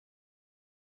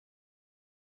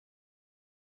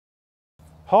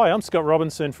Hi, I'm Scott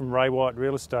Robinson from White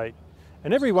Real Estate,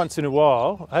 and every once in a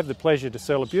while I have the pleasure to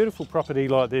sell a beautiful property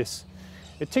like this.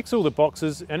 It ticks all the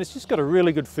boxes and it's just got a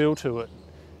really good feel to it.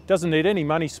 Doesn't need any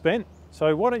money spent,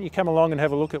 so why don't you come along and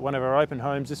have a look at one of our open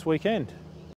homes this weekend?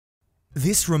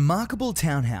 This remarkable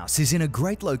townhouse is in a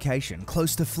great location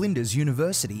close to Flinders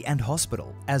University and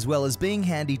Hospital, as well as being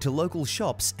handy to local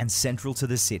shops and central to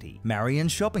the city, Marion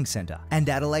Shopping Centre and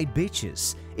Adelaide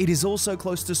beaches. It is also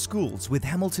close to schools with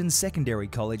Hamilton Secondary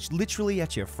College literally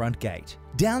at your front gate.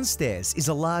 Downstairs is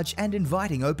a large and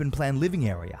inviting open-plan living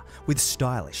area with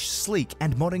stylish, sleek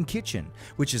and modern kitchen,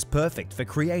 which is perfect for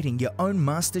creating your own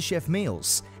MasterChef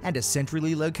meals, and a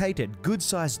centrally located,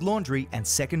 good-sized laundry and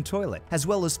second toilet, as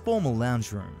well as formal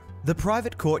lounge room. The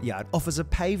private courtyard offers a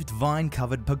paved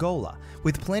vine-covered pergola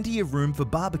with plenty of room for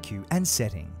barbecue and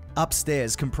setting.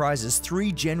 Upstairs comprises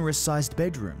 3 generous-sized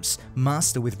bedrooms,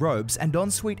 master with robes and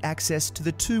ensuite access to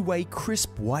the 2-way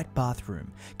crisp white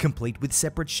bathroom, complete with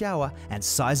separate shower and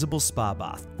sizeable spa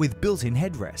bath with built-in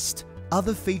headrest.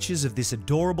 Other features of this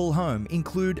adorable home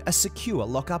include a secure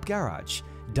lock-up garage,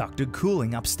 ducted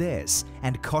cooling upstairs,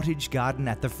 and cottage garden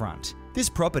at the front. This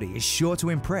property is sure to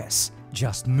impress.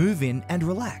 Just move in and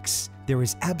relax. There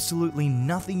is absolutely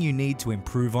nothing you need to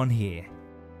improve on here.